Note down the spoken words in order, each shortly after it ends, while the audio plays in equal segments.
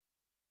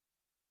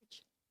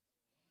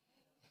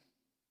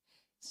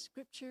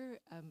scripture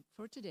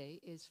for today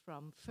is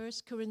from 1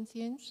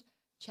 Corinthians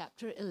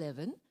chapter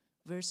 11,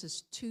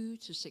 verses 2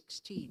 to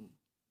 16.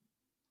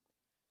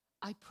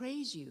 I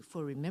praise you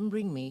for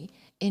remembering me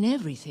in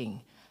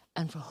everything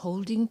and for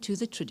holding to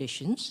the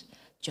traditions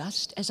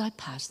just as I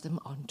pass them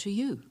on to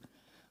you.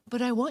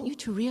 But I want you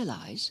to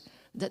realize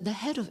that the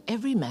head of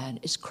every man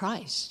is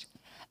Christ,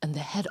 and the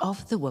head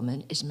of the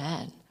woman is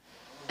man,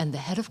 and the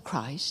head of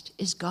Christ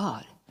is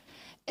God.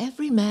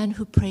 Every man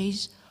who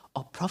prays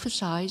or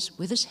prophesies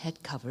with his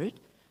head covered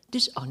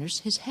dishonors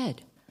his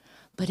head,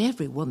 but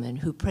every woman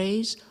who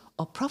prays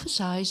or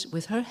prophesies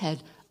with her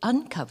head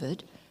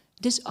uncovered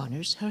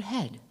dishonors her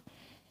head.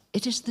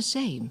 It is the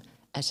same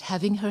as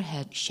having her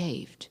head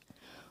shaved.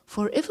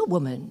 For if a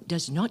woman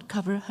does not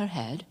cover her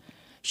head,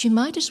 she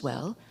might as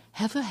well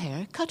have her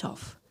hair cut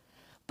off.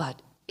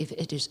 But if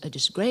it is a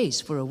disgrace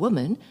for a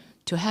woman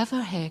to have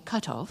her hair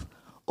cut off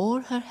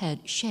or her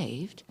head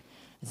shaved,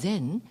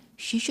 then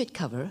she should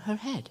cover her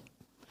head.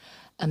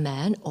 A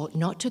man ought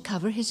not to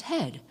cover his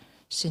head,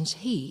 since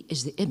he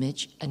is the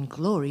image and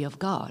glory of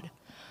God,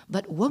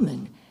 but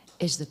woman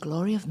is the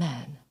glory of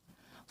man.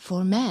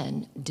 For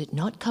man did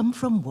not come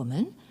from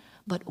woman,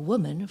 but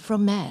woman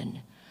from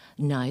man.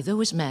 Neither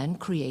was man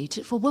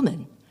created for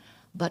woman,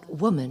 but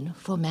woman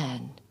for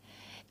man.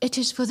 It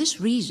is for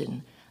this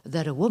reason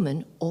that a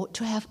woman ought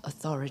to have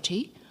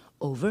authority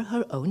over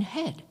her own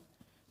head,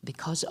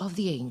 because of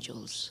the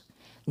angels.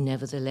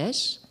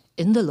 Nevertheless,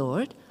 in the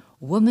Lord,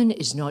 woman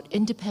is not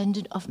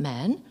independent of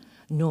man,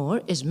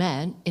 nor is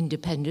man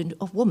independent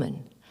of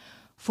woman.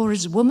 For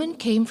as woman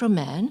came from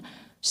man,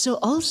 so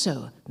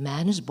also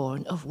man is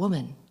born of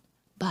woman.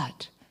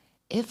 But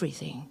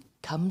everything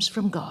comes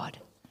from God.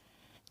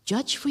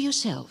 Judge for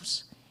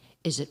yourselves.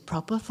 Is it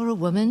proper for a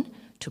woman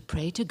to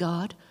pray to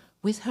God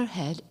with her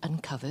head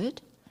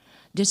uncovered?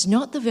 Does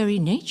not the very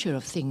nature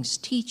of things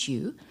teach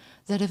you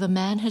that if a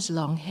man has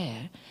long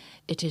hair,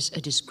 it is a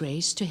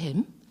disgrace to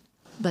him,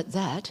 but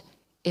that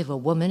if a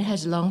woman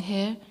has long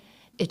hair,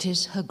 it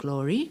is her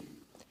glory?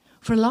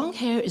 For long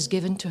hair is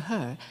given to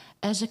her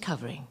as a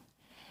covering.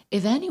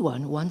 If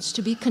anyone wants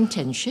to be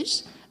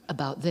contentious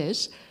about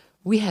this,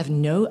 we have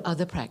no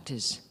other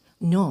practice,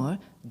 nor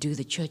do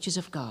the churches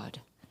of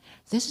God.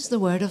 This is the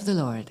word of the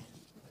Lord.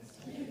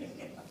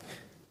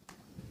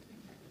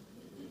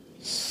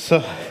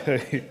 So,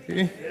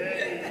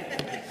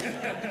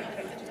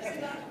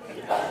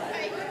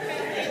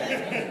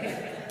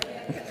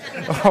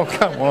 oh,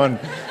 come on.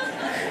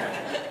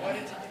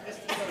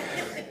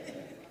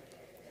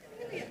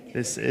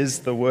 This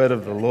is the word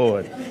of the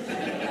Lord.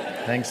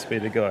 Thanks be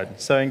to God.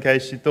 So in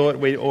case you thought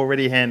we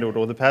already handled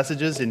all the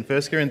passages in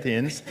 1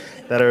 Corinthians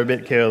that are a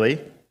bit curly,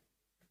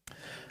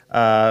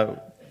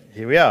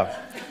 here we are.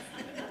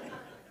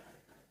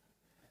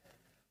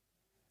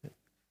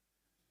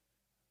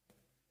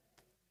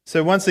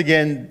 So once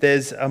again,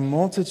 there's a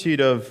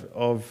multitude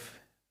of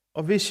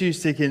issues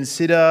to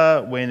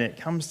consider when it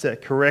comes to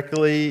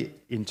correctly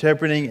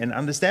interpreting and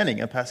understanding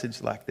a passage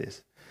like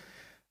this.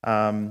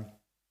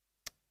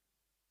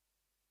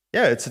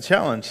 It's a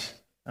challenge.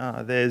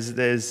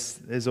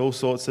 There's all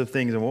sorts of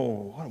things.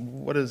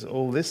 What does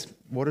all this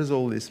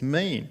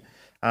mean?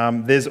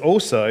 There's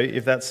also,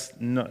 if that's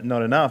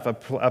not enough,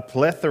 a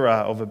plethora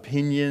of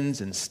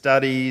opinions and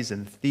studies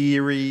and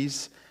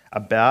theories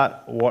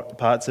about what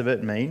parts of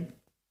it mean.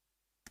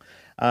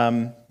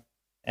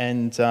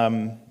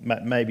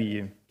 Maybe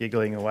you're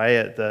giggling away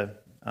at the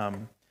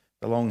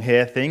long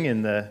hair thing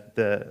and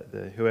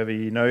the whoever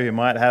you know who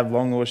might have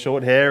long or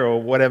short hair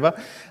or whatever.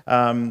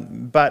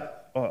 But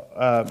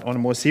on a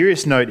more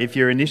serious note, if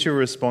your initial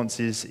response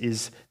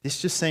is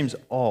this just seems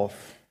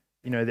off,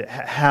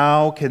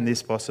 how can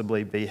this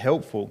possibly be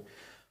helpful?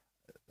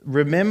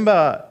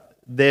 Remember,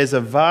 there's a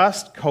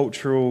vast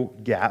cultural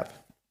gap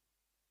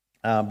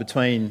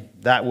between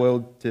that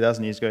world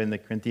 2,000 years ago in the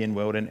Corinthian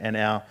world and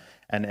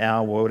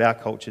our world, our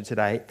culture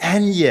today,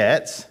 and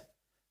yet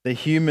the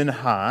human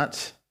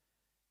heart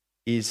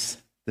is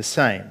the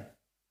same.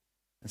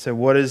 And so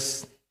what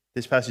is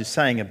this passage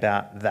saying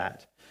about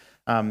that?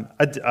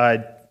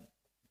 I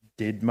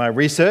did my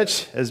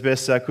research as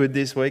best I could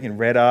this week and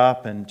read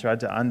up and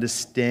tried to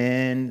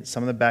understand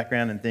some of the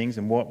background and things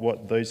and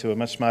what those who are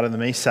much smarter than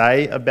me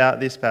say about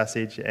this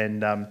passage.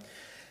 And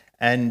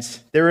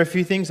there are a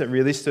few things that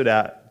really stood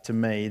out to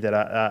me that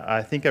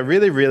I think are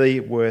really, really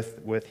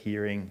worth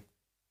hearing.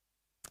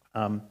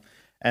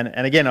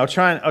 And again, I'll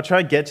try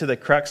and get to the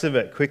crux of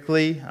it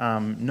quickly,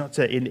 not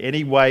to in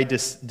any way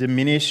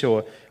diminish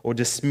or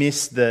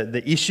dismiss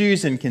the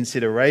issues and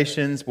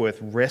considerations worth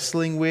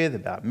wrestling with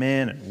about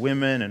men and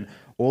women and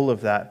all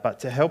of that, but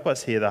to help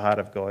us hear the heart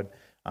of God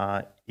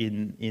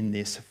in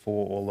this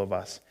for all of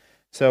us.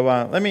 So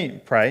let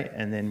me pray,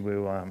 and then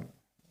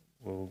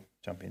we'll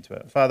jump into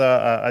it.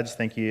 Father, I just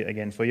thank you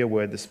again for your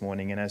word this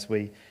morning, and as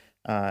we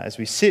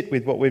sit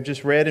with what we've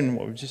just read and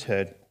what we've just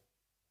heard,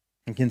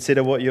 and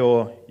consider what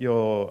your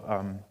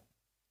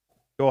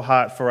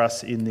heart for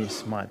us in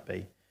this might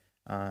be.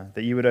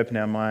 That you would open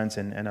our minds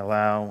and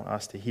allow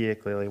us to hear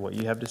clearly what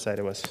you have to say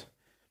to us,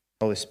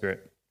 Holy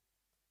Spirit.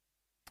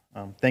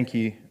 Thank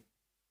you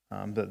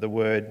that the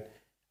word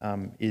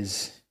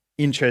is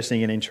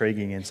interesting and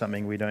intriguing and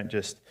something we don't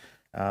just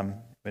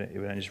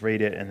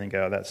read it and then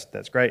go, oh,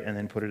 that's great, and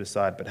then put it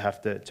aside, but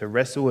have to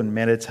wrestle and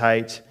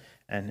meditate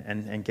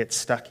and get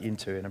stuck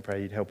into it. And I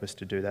pray you'd help us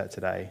to do that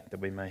today, that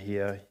we may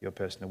hear your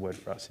personal word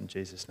for us in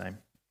Jesus' name.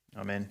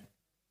 Amen.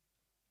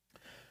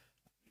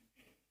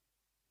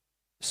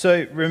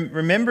 So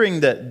remembering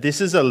that this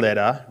is a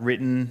letter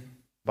written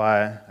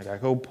by a guy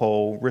called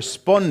Paul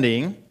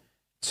responding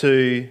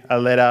to a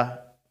letter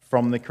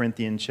from the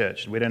Corinthian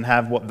church. We don't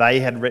have what they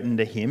had written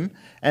to him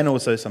and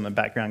also some of the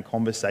background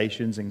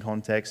conversations and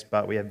context,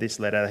 but we have this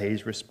letter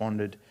he's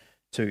responded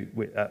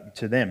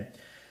to them.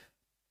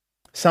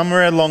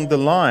 Somewhere along the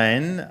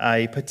line,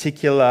 a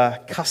particular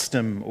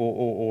custom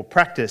or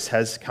practice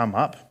has come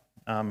up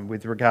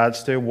with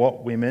regards to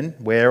what women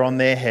wear on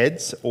their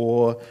heads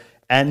or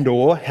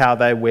how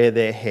they wear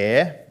their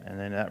hair, and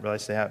then that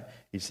relates to how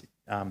he's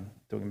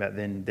talking about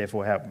then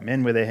therefore how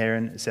men wear their hair,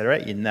 and etc.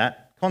 in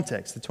that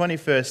context.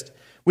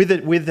 With the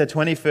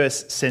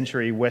 21st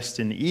century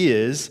Western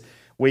ears,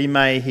 we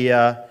may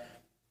hear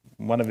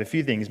one of a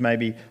few things,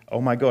 maybe,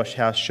 oh my gosh,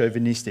 how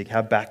chauvinistic,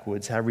 how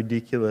backwards, how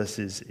ridiculous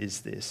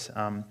is this?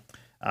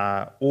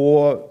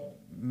 Or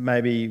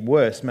maybe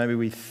worse, maybe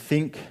we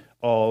think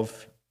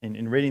of,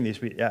 in reading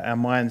this, our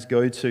minds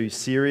go to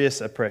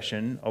serious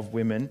oppression of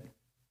women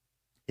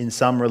in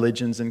some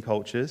religions and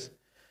cultures,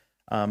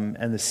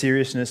 and the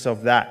seriousness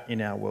of that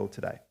in our world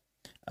today.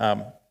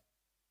 Paul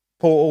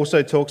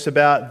also talks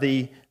about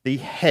the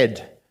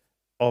head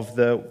of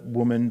the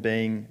woman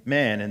being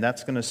man, and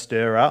that's going to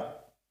stir up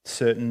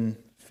certain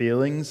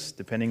feelings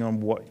depending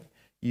on what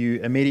you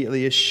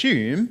immediately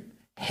assume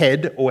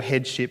head or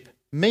headship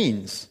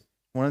means.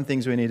 One of the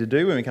things we need to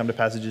do when we come to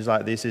passages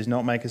like this is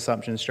not make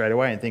assumptions straight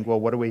away and think, well,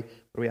 what do we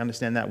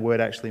understand that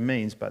word actually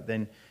means? But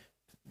then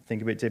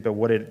think a bit deeper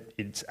what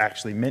it's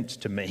actually meant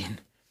to mean.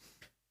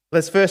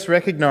 Let's first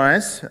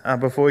recognize,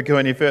 before we go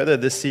any further,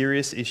 the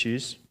serious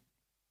issues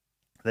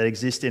that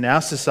exist in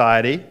our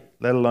society,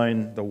 let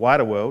alone the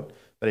wider world,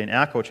 but in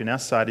our culture, in our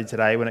society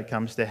today when it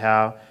comes to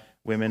how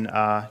women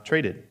are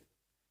treated.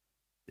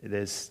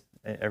 There's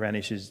around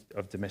issues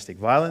of domestic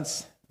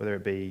violence, whether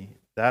it be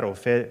that or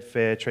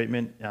fair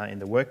treatment in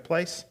the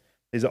workplace.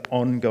 These are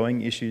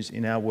ongoing issues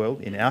in our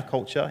world, in our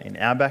culture, in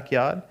our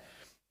backyard.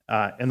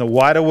 In the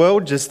wider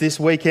world, just this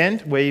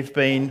weekend, we've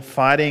been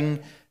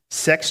fighting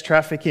sex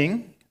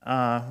trafficking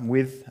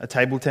with a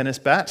table tennis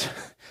bat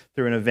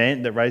through an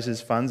event that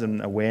raises funds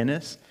and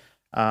awareness.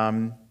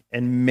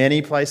 In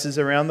many places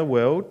around the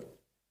world,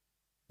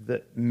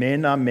 that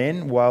men are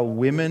men while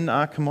women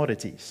are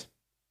commodities.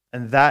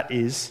 And that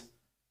is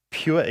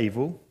pure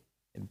evil.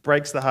 It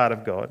breaks the heart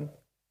of God.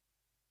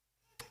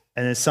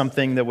 And it's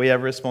something that we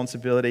have a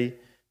responsibility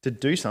to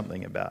do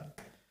something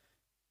about.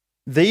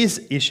 These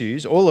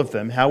issues, all of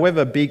them,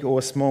 however big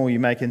or small you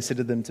may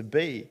consider them to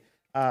be,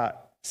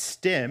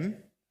 stem,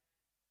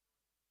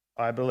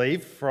 I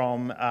believe,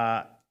 from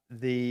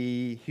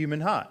the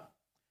human heart.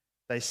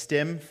 They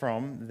stem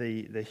from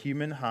the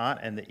human heart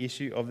and the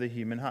issue of the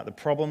human heart, the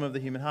problem of the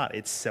human heart.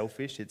 It's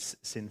selfish, it's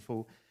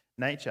sinful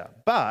nature.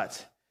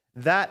 But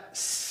that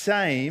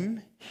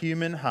same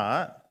human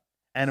heart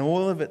and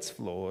all of its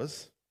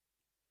flaws,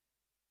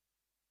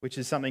 which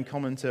is something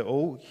common to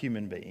all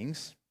human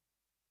beings,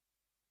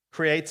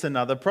 creates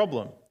another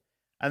problem.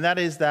 And that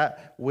is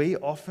that we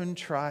often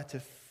try to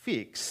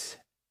fix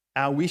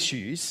our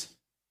issues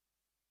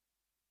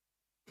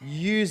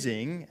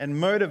using and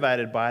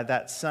motivated by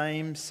that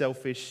same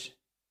selfish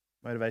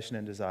motivation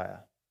and desire,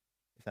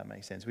 if that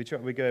makes sense. We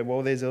go,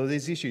 well, there's all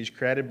these issues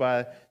created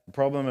by the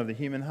problem of the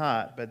human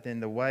heart, but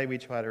then the way we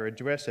try to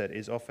address it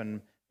is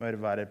often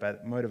motivated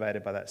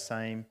by that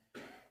same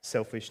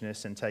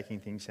selfishness and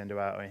taking things into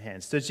our own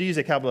hands. So to use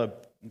a couple of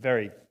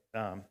very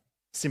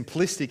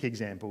simplistic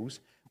examples,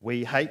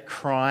 we hate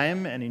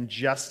crime and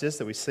injustice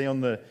that we see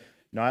on the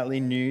nightly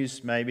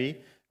news,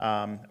 maybe,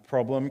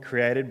 problem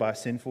created by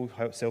sinful,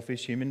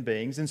 selfish human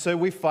beings. And so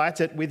we fight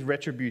it with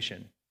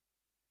retribution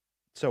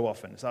so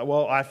often. It's like,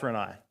 well, eye for an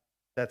eye.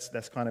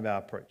 That's kind of our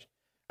approach.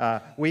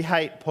 We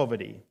hate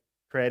poverty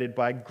created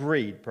by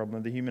greed, problem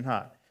of the human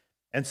heart.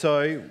 And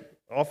so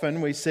often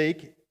we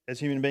seek, as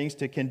human beings,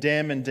 to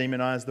condemn and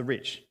demonize the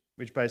rich,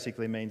 which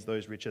basically means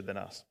those richer than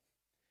us.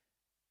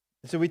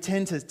 So we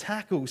tend to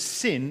tackle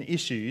sin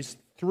issues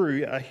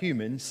through a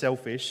human,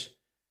 selfish,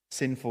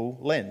 sinful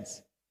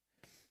lens.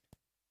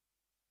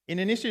 In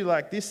an issue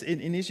like this,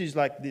 in issues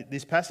like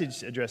this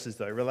passage addresses,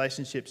 though,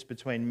 relationships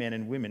between men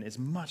and women is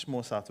much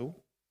more subtle.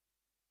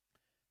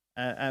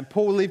 And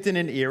Paul lived in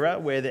an era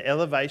where the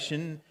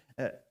elevation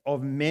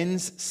of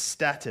men's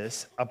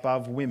status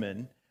above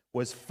women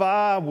was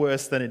far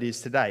worse than it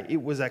is today.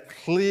 It was a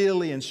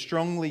clearly and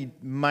strongly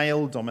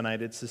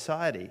male-dominated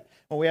society.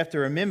 What we have to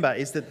remember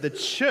is that the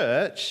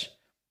church,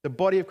 the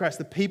body of Christ,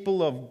 the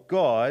people of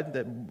God,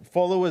 the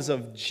followers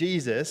of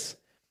Jesus,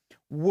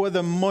 were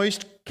the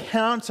most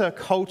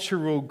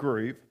countercultural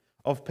group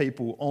of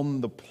people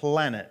on the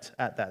planet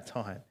at that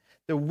time.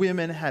 The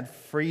women had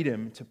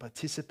freedom to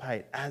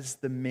participate as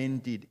the men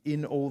did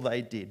in all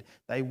they did.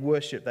 They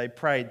worshipped, they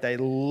prayed, they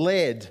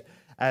led,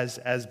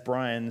 as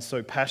Brian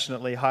so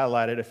passionately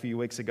highlighted a few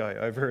weeks ago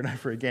over and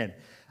over again.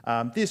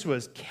 This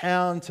was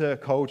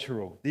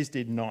countercultural. This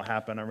did not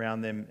happen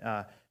around them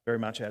very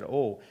much at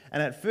all.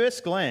 And at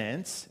first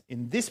glance,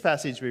 in this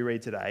passage we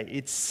read today,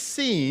 it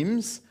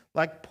seems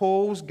like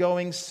Paul's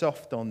going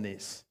soft on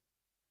this.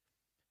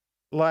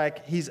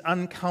 Like he's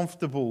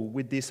uncomfortable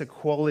with this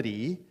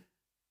equality.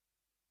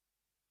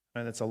 I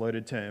know that's a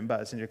loaded term,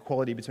 but it's an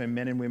equality between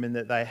men and women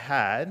that they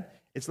had.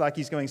 It's like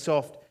he's going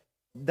soft.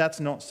 That's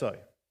not so.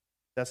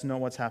 That's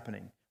not what's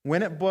happening.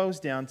 When it boils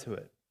down to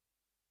it,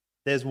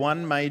 there's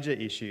one major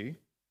issue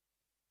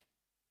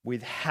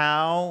with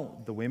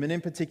how the women in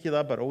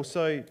particular, but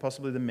also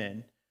possibly the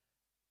men,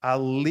 are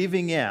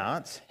living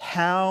out,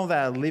 how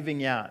they're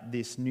living out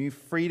this new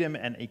freedom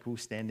and equal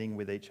standing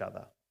with each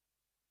other.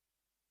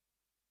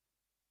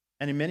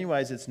 And in many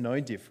ways, it's no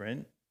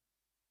different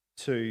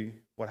to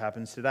what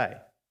happens today.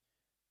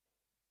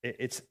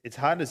 It's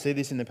hard to see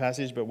this in the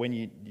passage, but when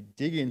you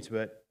dig into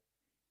it,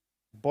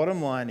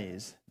 bottom line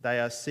is they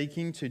are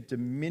seeking to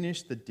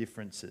diminish the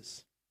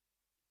differences,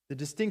 the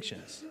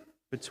distinctions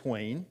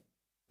between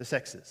the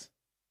sexes.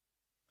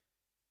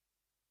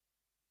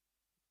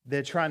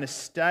 They're trying to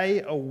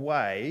stay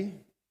away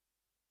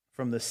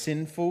from the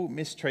sinful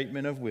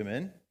mistreatment of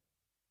women,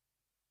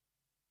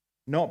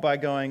 not by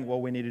going,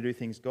 well, we need to do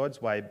things God's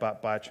way,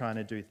 but by trying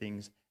to do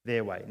things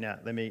their way. Now,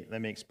 let me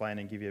explain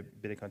and give you a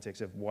bit of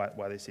context of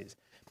why this is.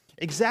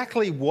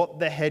 Exactly what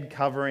the head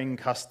covering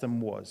custom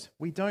was,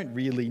 we don't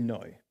really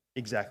know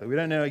exactly. We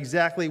don't know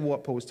exactly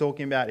what Paul's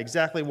talking about,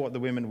 exactly what the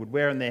women would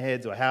wear on their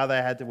heads or how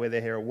they had to wear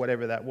their hair or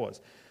whatever that was.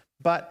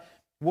 But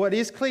what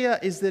is clear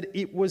is that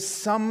it was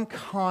some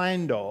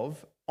kind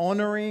of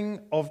honouring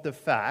of the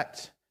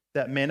fact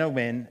that men are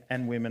men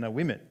and women are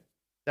women.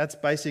 That's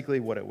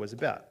basically what it was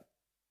about.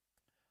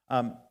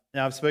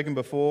 Now, I've spoken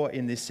before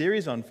in this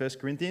series on 1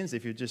 Corinthians.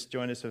 If you've just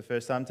joined us for the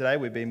first time today,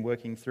 we've been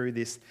working through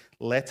this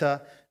letter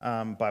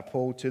by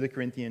Paul to the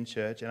Corinthian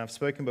church. And I've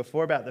spoken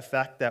before about the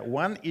fact that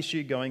one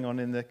issue going on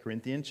in the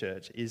Corinthian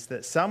church is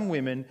that some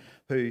women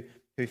who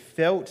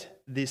felt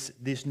they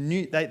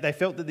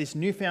felt that this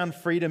newfound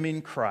freedom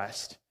in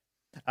Christ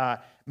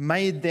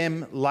made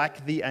them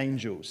like the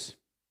angels.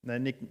 They're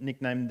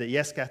nicknamed the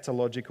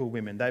eschatological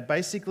women. They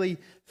basically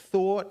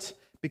thought,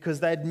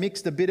 because they'd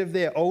mixed a bit of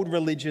their old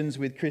religions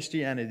with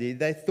Christianity,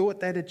 they thought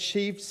they'd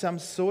achieved some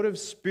sort of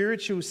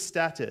spiritual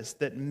status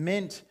that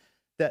meant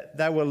that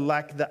they were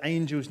like the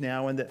angels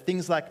now and that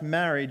things like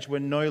marriage were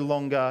no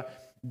longer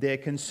their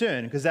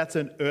concern, because that's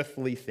an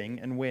earthly thing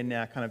and we're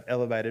now kind of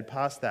elevated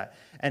past that.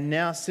 And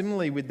now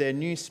similarly with their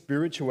new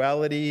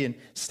spirituality and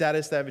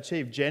status they've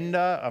achieved,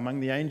 gender among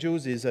the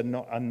angels is a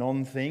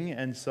non-thing,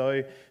 and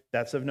so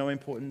that's of no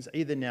importance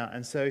either now.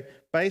 And so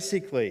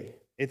basically,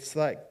 it's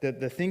like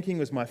the thinking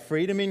was my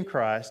freedom in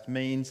Christ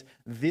means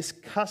this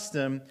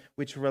custom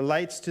which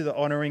relates to the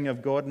honouring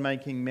of God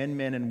making men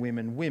men and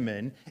women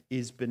women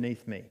is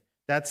beneath me.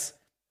 That's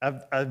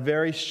a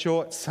very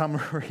short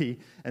summary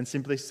and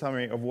simplistic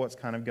summary of what's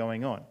kind of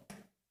going on.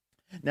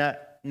 Now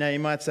you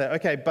might say,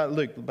 okay, but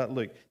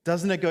Luke,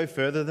 doesn't it go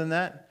further than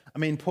that? I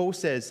mean, Paul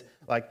says,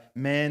 like,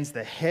 man's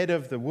the head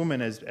of the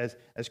woman as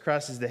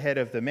Christ is the head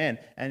of the man.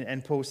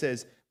 And Paul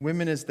says,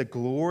 women is the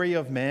glory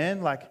of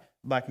man,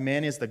 like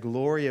man is the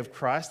glory of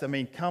Christ. I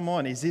mean, come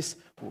on,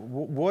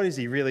 what is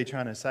he really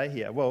trying to say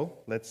here? Well,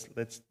 let's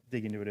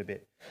dig into it a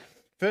bit.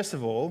 First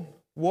of all,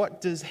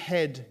 what does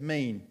head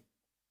mean?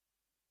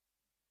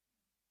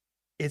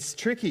 It's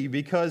tricky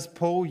because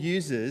Paul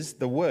uses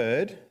the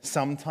word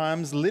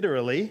sometimes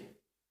literally,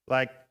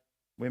 like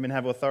women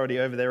have authority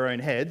over their own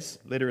heads,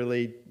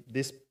 literally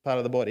this part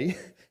of the body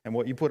and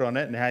what you put on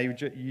it and how you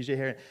use your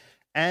hair.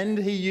 And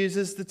he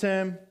uses the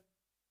term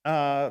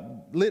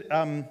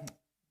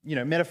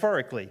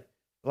metaphorically,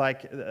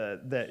 like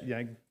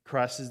that,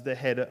 Christ is the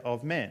head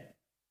of man.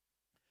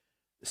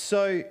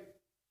 So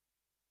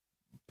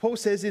Paul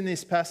says in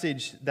this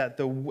passage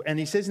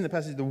he says in the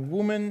passage, the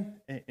woman,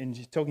 and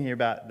he's talking here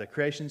about the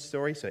creation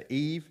story, so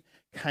Eve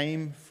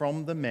came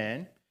from the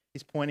man.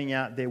 He's pointing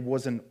out there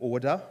was an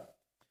order,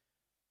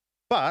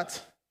 but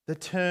the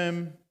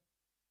term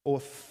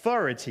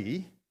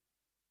authority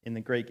in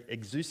the Greek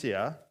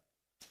exousia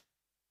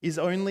is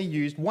only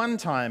used one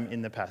time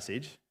in the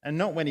passage, and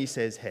not when he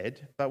says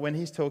head, but when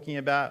he's talking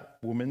about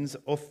woman's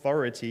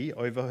authority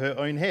over her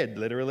own head,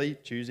 literally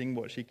choosing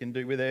what she can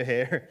do with her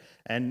hair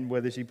and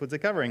whether she puts a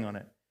covering on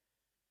it.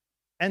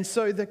 And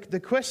so the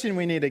question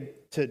we need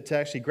to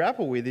actually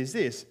grapple with is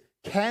this: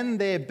 can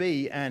there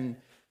be, and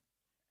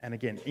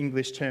again,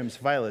 English terms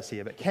fail us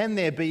here, but can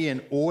there be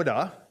an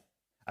order,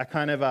 a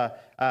kind of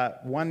a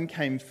one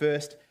came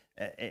first,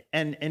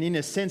 and in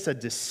a sense a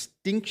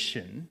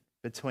distinction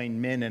between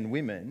men and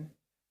women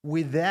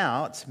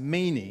without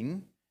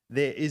meaning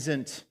there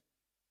isn't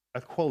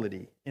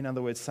equality? In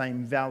other words,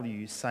 same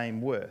value,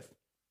 same worth.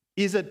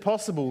 Is it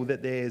possible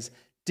that there's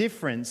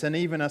difference and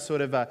even a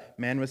sort of a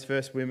man was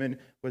first, women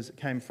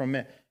came from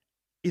men?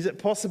 is it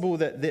possible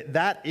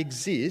that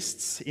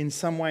exists in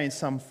some way, in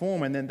some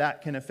form, and then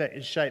that can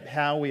shape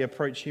how we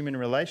approach human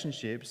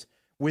relationships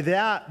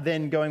without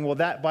then going, well,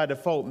 that by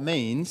default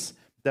means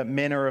that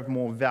men are of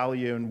more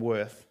value and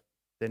worth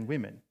than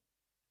women?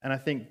 And I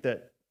think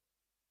that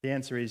the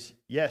answer is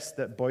yes,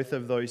 that both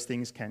of those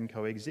things can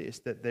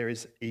coexist, that there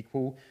is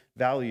equal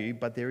value,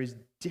 but there is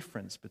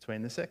difference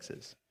between the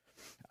sexes.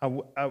 A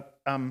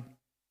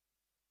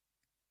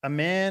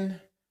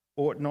man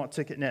ought not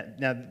to...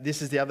 Now,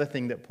 this is the other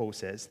thing that Paul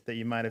says that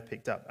you might have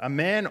picked up. A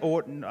man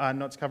ought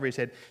not to cover his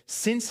head,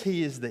 since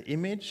he is the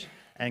image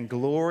and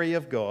glory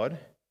of God,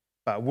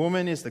 but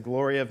woman is the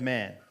glory of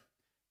man.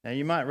 Now,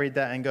 you might read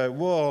that and go,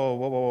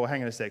 whoa,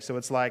 hang on a sec. So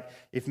it's like,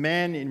 if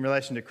man in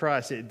relation to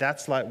Christ,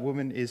 that's like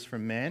woman is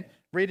from man.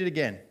 Read it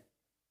again.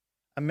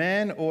 A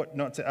man ought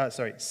not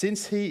to...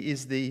 since he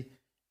is the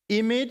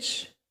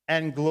image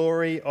and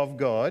glory of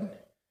God,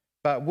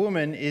 but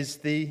woman is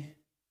the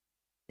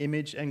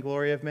image and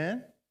glory of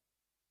man?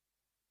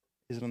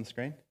 Is it on the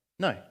screen?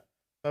 No.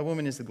 But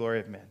woman is the glory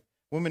of man.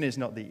 Woman is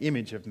not the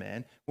image of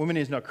man. Woman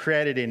is not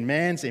created in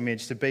man's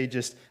image to be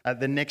just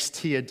the next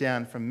tier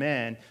down from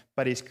man,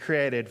 but is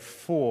created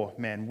for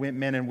man.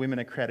 Men and women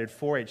are created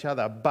for each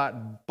other,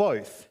 but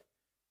both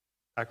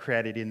are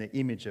created in the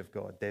image of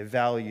God, their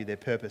value, their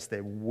purpose,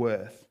 their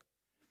worth.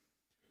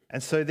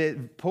 And so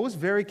Paul's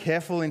very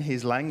careful in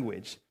his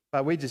language,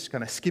 but we just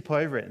kind of skip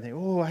over it and think,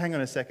 oh, hang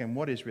on a second,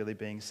 what is really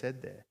being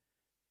said there?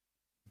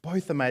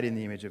 Both are made in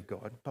the image of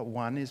God, but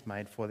one is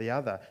made for the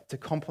other, to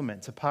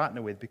complement, to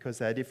partner with, because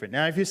they're different.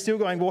 Now, if you're still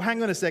going, well,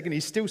 hang on a second,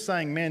 he's still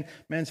saying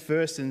man's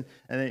first and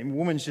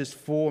woman's just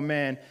for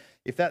man.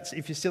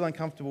 If you're still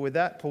uncomfortable with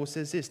that, Paul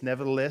says this: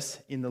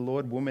 nevertheless, in the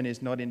Lord, woman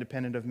is not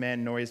independent of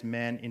man, nor is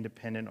man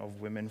independent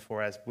of woman.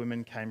 For as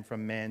women came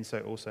from man, so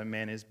also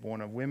man is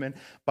born of women.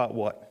 But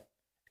what?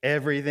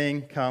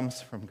 Everything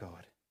comes from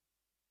God.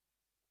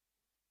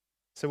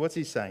 So what's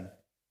he saying?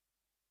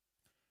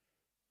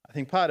 I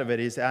think part of it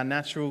is our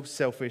natural,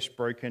 selfish,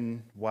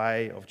 broken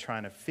way of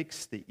trying to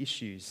fix the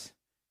issues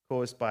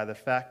caused by the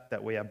fact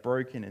that we are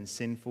broken and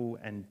sinful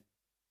and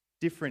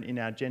different in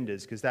our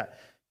genders, because that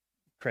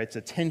creates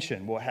a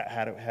tension. Well,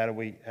 how do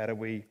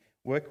we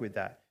work with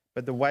that?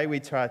 But the way we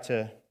try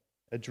to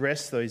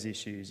address those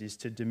issues is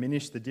to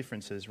diminish the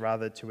differences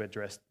rather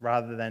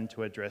than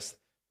to address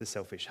the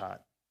selfish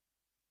heart.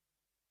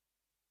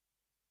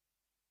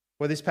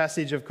 What this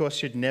passage, of course,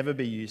 should never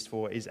be used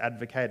for is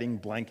advocating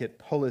blanket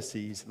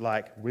policies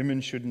like women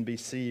shouldn't be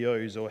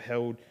CEOs or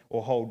hold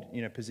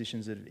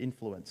positions of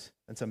influence.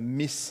 It's a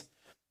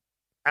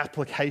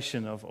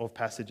misapplication of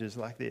passages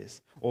like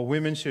this. Or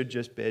women should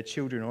just bear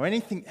children, or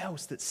anything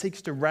else that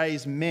seeks to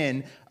raise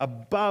men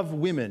above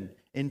women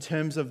in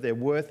terms of their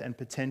worth and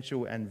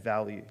potential and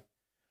value.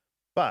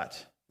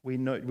 But we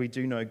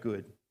do no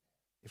good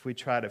if we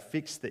try to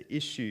fix the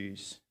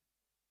issues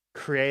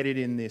created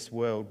in this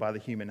world by the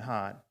human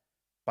heart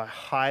by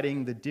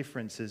hiding the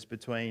differences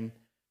between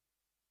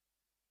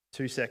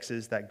two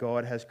sexes that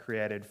God has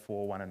created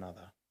for one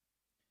another.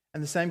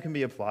 And the same can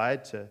be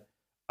applied to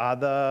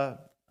other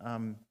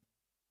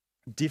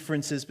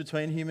differences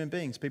between human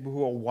beings, people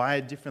who are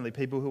wired differently,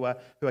 people who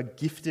are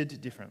gifted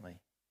differently.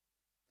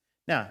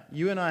 Now,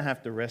 you and I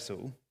have to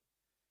wrestle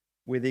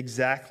with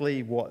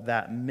exactly what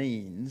that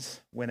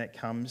means when it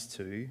comes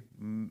to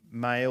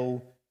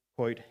male,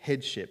 quote,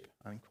 headship,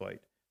 unquote.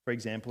 For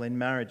example, in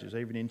marriages or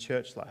even in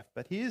church life.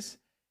 But here's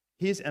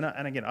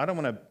and again, I don't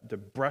want to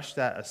brush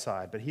that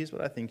aside, but here's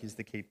what I think is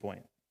the key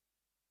point.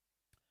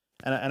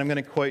 And I'm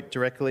going to quote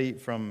directly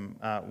from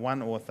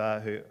one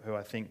author who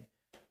I think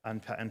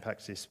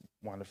unpacks this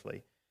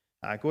wonderfully.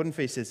 Gordon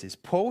Fee says this: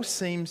 Paul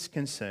seems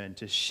concerned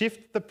to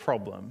shift the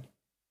problem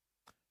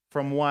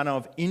from one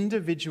of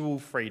individual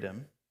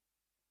freedom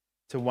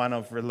to one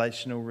of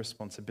relational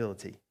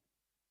responsibility.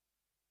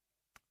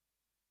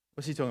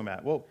 What's he talking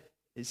about? Well,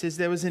 it says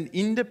there was an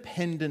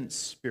independent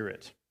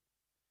spirit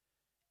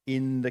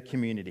in the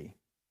community.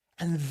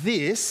 And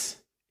this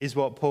is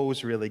what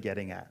Paul's really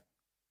getting at.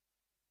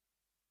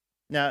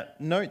 Now,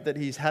 note that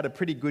he's had a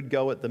pretty good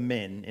go at the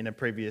men in a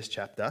previous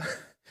chapter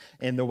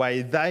in the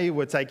way they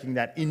were taking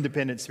that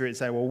independent spirit,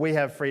 saying, well, we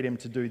have freedom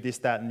to do this,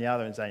 that, and the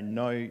other, and saying,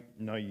 no,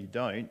 you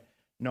don't.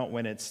 Not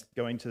when it's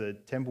going to the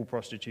temple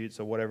prostitutes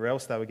or whatever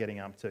else they were getting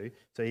up to.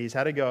 So he's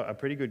had a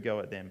pretty good go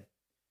at them.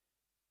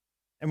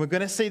 And we're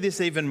going to see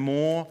this even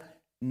more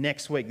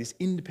next week, this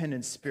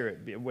independent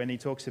spirit, when he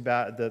talks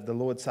about the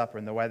Lord's Supper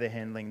and the way they're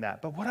handling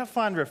that. But what I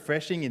find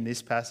refreshing in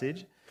this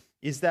passage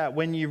is that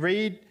when you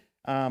read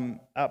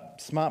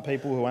smart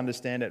people who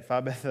understand it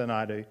far better than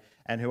I do,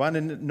 and who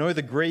know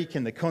the Greek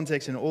and the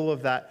context and all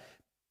of that,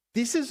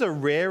 this is a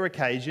rare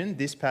occasion,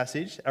 this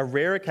passage, a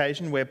rare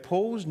occasion where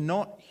Paul's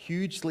not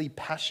hugely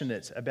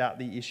passionate about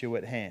the issue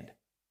at hand.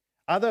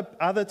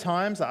 Other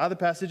times, other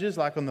passages,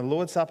 like on the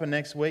Lord's Supper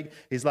next week,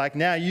 he's like,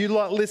 now you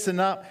lot listen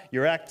up,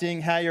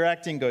 how you're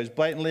acting goes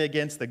blatantly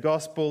against the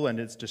gospel and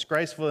it's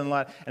disgraceful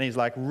and he's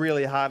like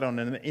really hard on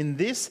them. In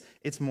this,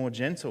 it's more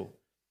gentle.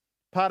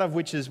 part of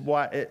which is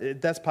why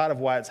that's part of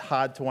why it's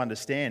hard to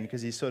understand,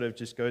 because he sort of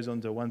just goes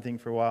on to one thing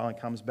for a while and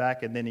comes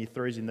back, and then he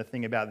throws in the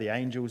thing about the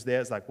angels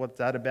there. It's like, what's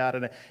that about?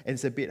 And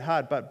it's a bit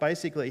hard. But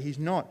basically, he's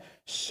not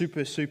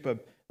super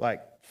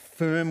like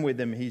firm with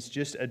them. He's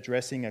just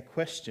addressing a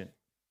question.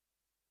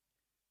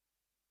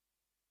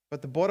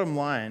 But the bottom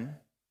line,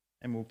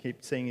 and we'll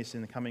keep seeing this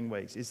in the coming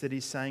weeks, is that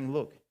he's saying,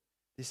 look,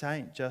 this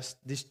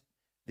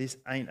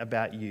ain't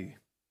about you.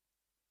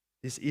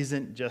 This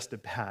isn't just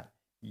about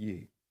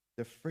you.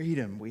 The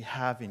freedom we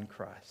have in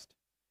Christ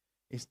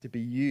is to be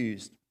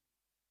used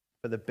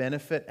for the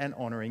benefit and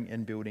honouring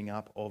and building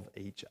up of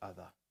each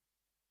other.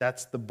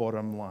 That's the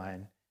bottom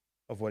line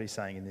of what he's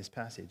saying in this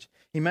passage.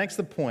 He makes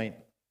the point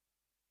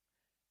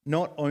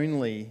not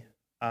only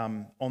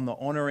on the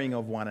honouring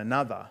of one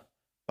another,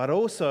 but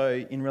also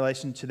in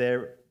relation to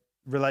their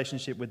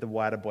relationship with the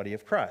wider body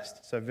of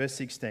Christ. So verse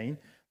 16,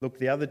 look,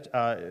 the other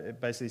it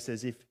basically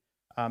says, if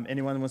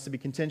anyone wants to be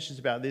contentious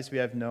about this, we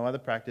have no other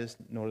practice,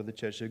 nor do the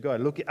church of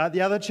God. Look,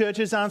 the other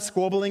churches aren't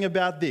squabbling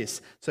about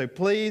this. So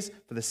please,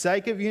 for the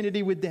sake of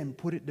unity with them,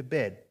 put it to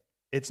bed.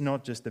 It's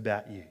not just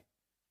about you,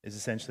 is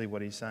essentially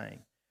what he's saying.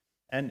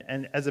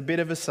 And as a bit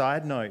of a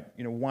side note,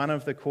 one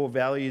of the core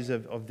values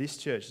of this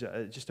church,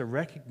 just a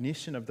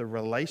recognition of the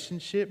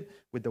relationship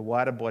with the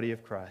wider body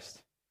of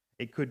Christ.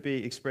 It could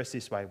be expressed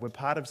this way: we're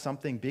part of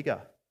something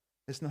bigger.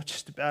 It's not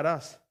just about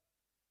us.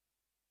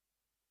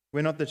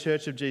 We're not the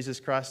church of Jesus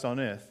Christ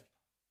on earth.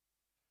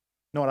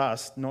 Not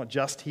us, not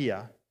just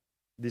here,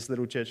 this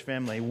little church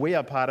family. We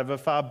are part of a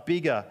far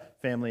bigger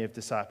family of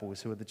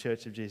disciples who are the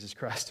church of Jesus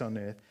Christ on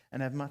earth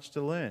and have much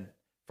to learn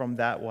from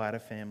that wider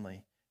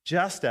family.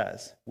 Just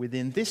as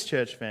within this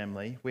church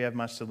family, we have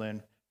much to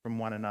learn from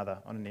one another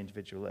on an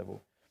individual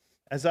level.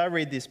 As I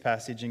read this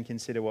passage and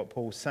consider what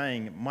Paul's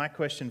saying, my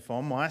question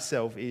for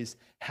myself is,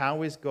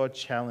 how is God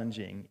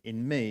challenging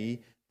in me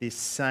this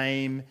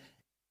same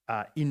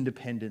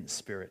independent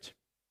spirit?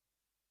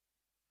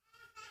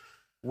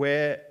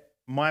 Where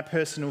my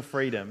personal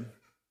freedom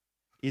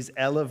is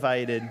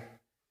elevated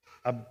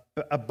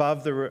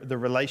above the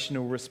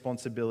relational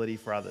responsibility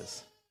for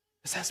others.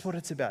 Because that's what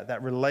it's about,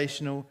 that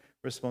relational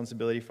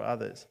responsibility for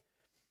others.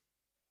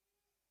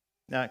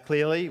 Now,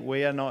 clearly,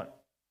 we are not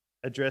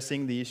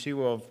addressing the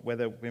issue of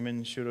whether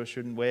women should or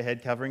shouldn't wear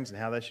head coverings and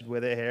how they should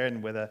wear their hair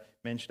and whether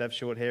men should have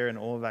short hair and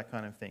all of that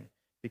kind of thing,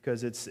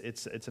 because it's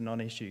a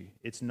non-issue.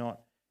 It's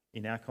not,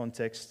 in our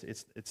context,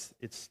 it's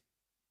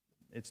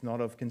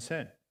not of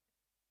concern.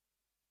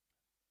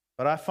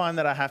 But I find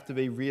that I have to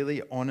be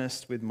really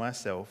honest with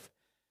myself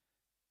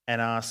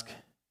and ask,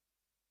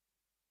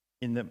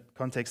 in the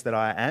context that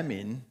I am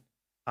in,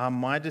 are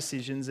my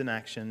decisions and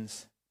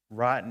actions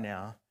right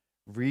now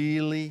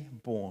really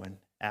born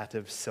out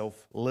of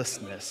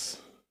selflessness,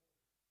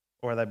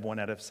 or are they born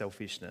out of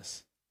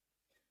selfishness?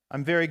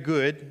 I'm very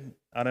good,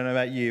 I don't know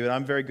about you, but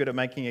I'm very good at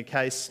making a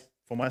case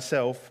for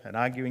myself and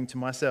arguing to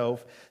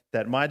myself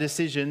that my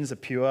decisions are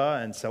pure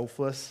and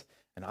selfless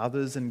and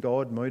others and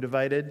God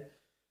motivated.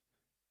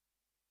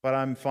 But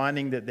I'm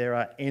finding that there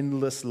are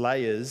endless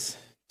layers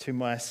to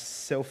my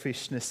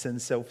selfishness and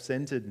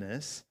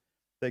self-centeredness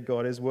that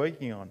God is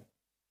working on.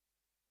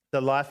 The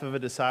life of a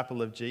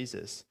disciple of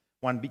Jesus,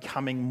 one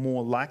becoming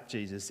more like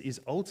Jesus, is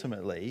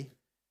ultimately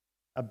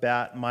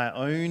about my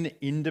own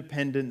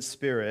independent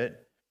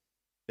spirit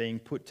being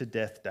put to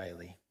death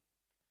daily,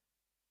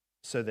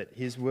 so that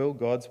his will,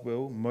 God's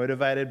will,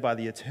 motivated by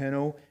the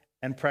eternal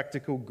and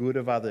practical good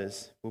of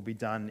others, will be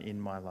done in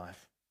my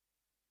life.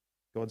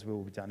 God's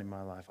will be done in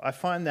my life. I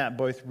find that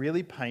both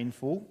really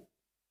painful,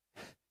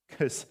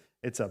 because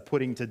it's a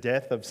putting to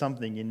death of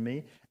something in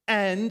me,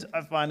 and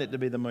I find it to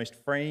be the most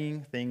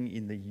freeing thing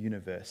in the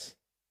universe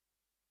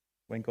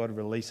when God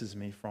releases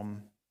me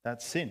from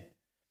that sin.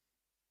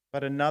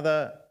 But when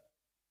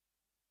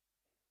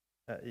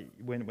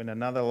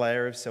another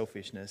layer of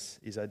selfishness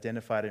is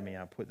identified in me,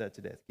 I put that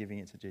to death, giving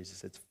it to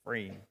Jesus. It's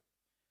freeing.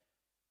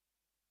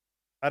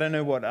 I don't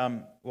know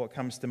what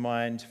comes to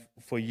mind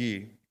for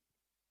you,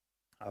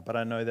 but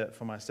I know that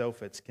for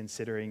myself, it's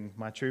considering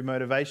my true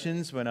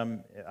motivations when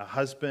I'm a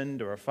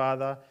husband or a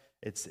father.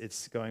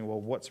 It's going,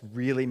 well, what's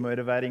really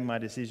motivating my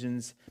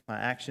decisions, my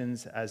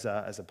actions as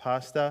a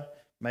pastor?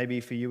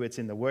 Maybe for you, it's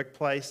in the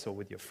workplace or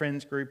with your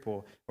friends group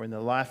or in the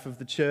life of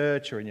the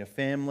church or in your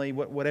family,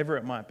 whatever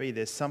it might be.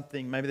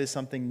 Maybe there's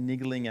something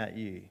niggling at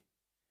you.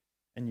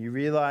 And you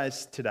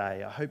realize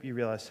today, I hope you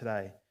realize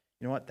today,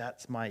 you know what?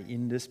 That's my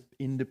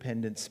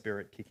independent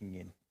spirit kicking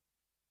in.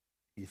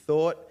 You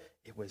thought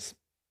it was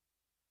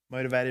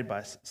motivated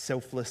by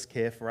selfless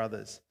care for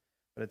others,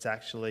 but it's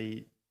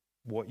actually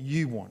what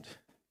you want.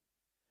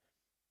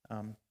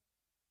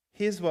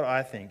 Here's what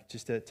I think,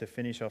 just to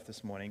finish off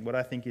this morning, what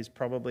I think is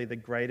probably the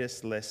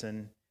greatest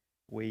lesson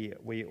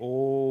we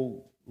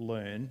all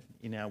learn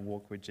in our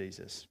walk with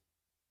Jesus.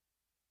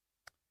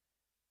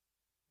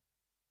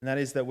 And that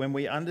is that when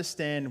we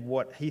understand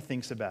what he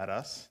thinks about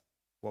us,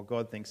 what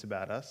God thinks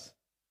about us,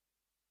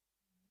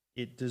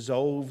 it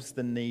dissolves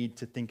the need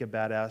to think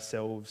about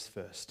ourselves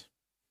first.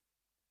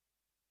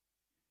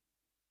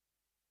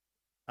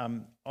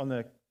 On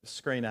the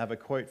screen, I have a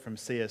quote from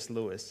C.S.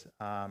 Lewis.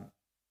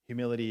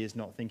 Humility is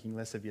not thinking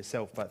less of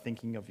yourself, but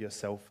thinking of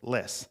yourself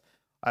less.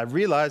 I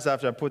realized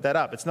after I put that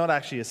up, it's not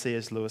actually a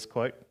C.S. Lewis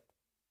quote.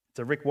 It's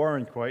a Rick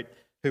Warren quote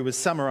who was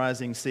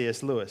summarizing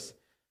C.S. Lewis.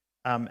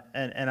 And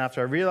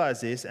after I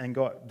realized this and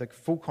got the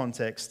full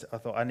context, I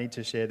thought I need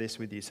to share this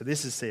with you. So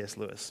this is C.S.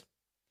 Lewis.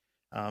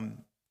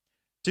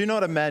 Do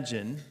not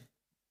imagine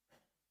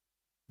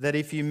that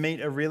if you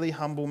meet a really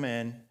humble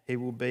man, he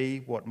will be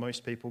what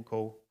most people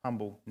call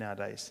humble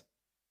nowadays.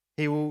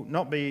 He will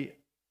not be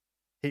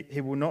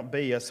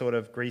a sort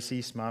of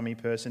greasy,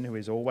 smarmy person who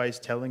is always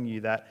telling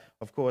you that,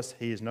 of course,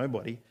 he is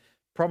nobody.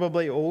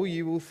 Probably all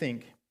you will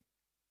think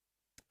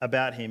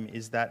about him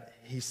is that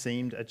he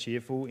seemed a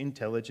cheerful,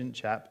 intelligent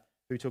chap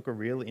who took a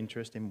real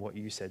interest in what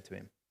you said to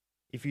him.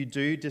 If you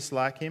do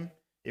dislike him,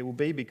 it will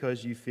be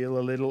because you feel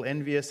a little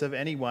envious of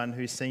anyone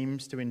who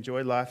seems to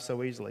enjoy life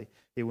so easily.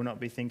 He will not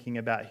be thinking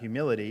about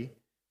humility,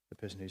 the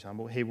person who's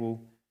humble. He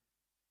will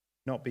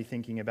not be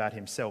thinking about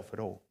himself at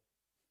all.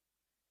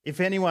 If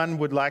anyone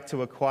would like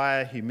to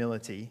acquire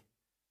humility,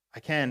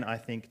 I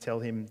think, tell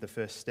him the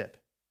first step.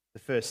 The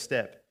first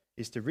step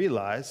is to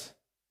realize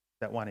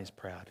that one is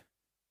proud.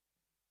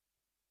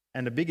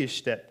 And a biggish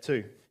step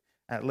too.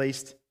 At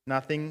least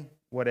nothing,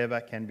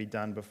 whatever, can be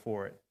done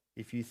before it.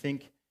 If you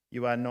think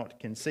you are not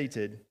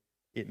conceited,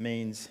 it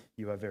means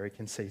you are very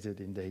conceited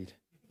indeed.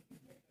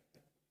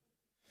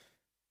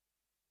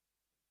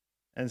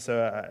 And so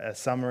a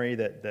summary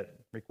that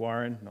Rick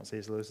Warren, not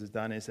C.S. Lewis, has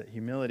done is that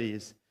humility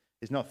is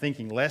not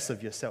thinking less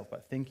of yourself,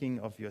 but thinking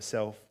of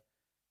yourself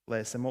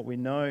less. And what we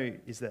know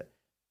is that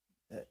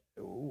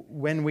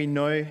when we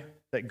know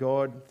that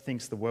God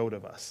thinks the world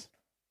of us,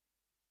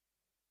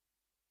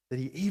 that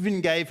he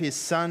even gave his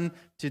son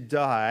to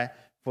die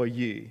for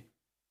you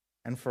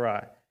and for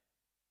I,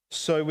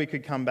 so we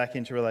could come back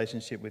into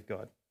relationship with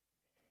God.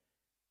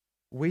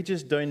 We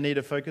just don't need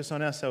to focus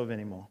on ourselves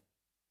anymore.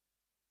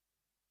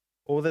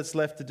 All that's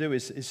left to do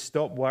is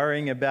stop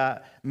worrying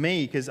about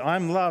me, because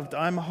I'm loved,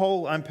 I'm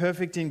whole, I'm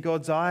perfect in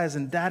God's eyes,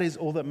 and that is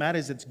all that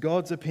matters. It's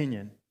God's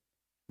opinion.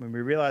 When we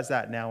realize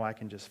that, now I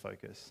can just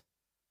focus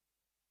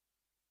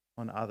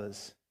on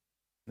others,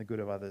 the good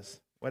of others.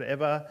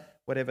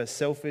 Whatever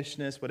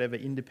selfishness, whatever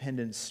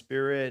independent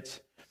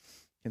spirit,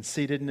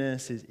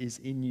 conceitedness is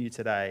in you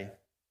today,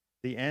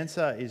 the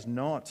answer is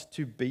not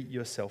to beat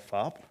yourself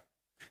up.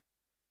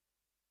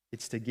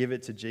 It's to give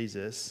it to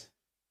Jesus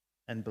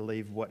and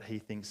believe what he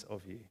thinks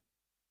of you.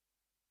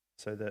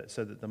 So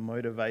that the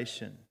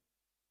motivation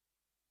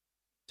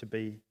to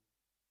be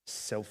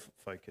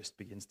self-focused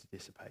begins to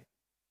dissipate.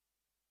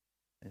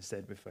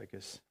 Instead, we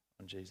focus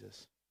on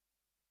Jesus.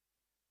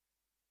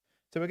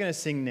 So we're going to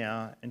sing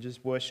now and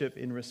just worship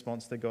in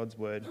response to God's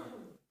word.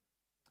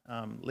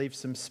 Leave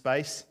some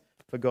space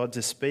for God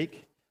to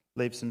speak.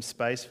 Leave some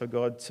space for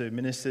God to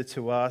minister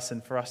to us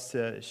and for us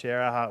to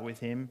share our heart with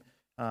him.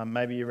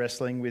 Maybe you're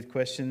wrestling with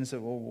questions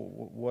of,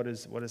 what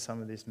does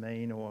some of this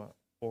mean?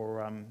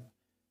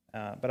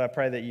 But I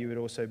pray that you would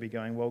also be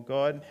going, well,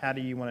 God, how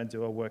do you want to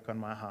do a work on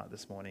my heart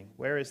this morning?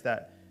 Where is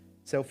that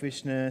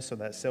selfishness or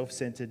that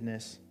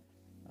self-centeredness?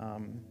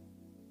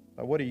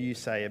 But what do you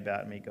say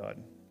about me, God?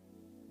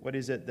 What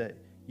is it that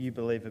you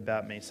believe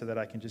about me, so that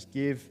I can just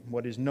give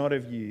what is not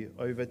of you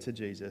over to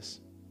Jesus,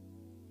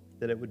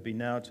 that it would be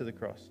nailed to the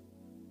cross,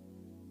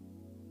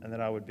 and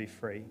that I would be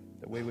free,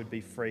 that we would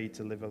be free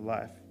to live a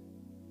life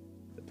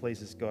that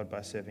pleases God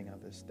by serving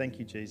others. Thank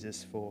you,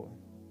 Jesus, for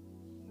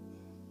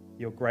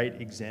your great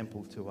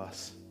example to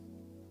us,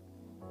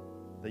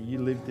 that you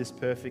lived this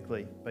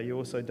perfectly, but you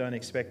also don't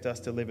expect us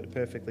to live it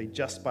perfectly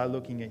just by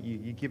looking at you.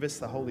 You give us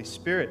the Holy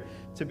Spirit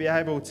to be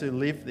able to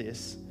live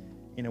this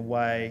in a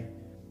way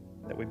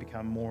that we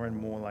become more and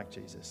more like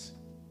Jesus.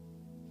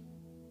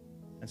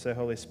 And so,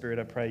 Holy Spirit,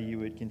 I pray you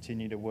would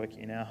continue to work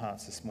in our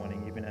hearts this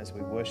morning, even as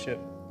we worship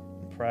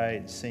and pray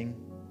and sing.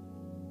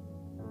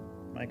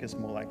 Make us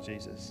more like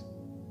Jesus.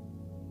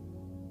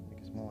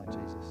 Make us more like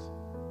Jesus.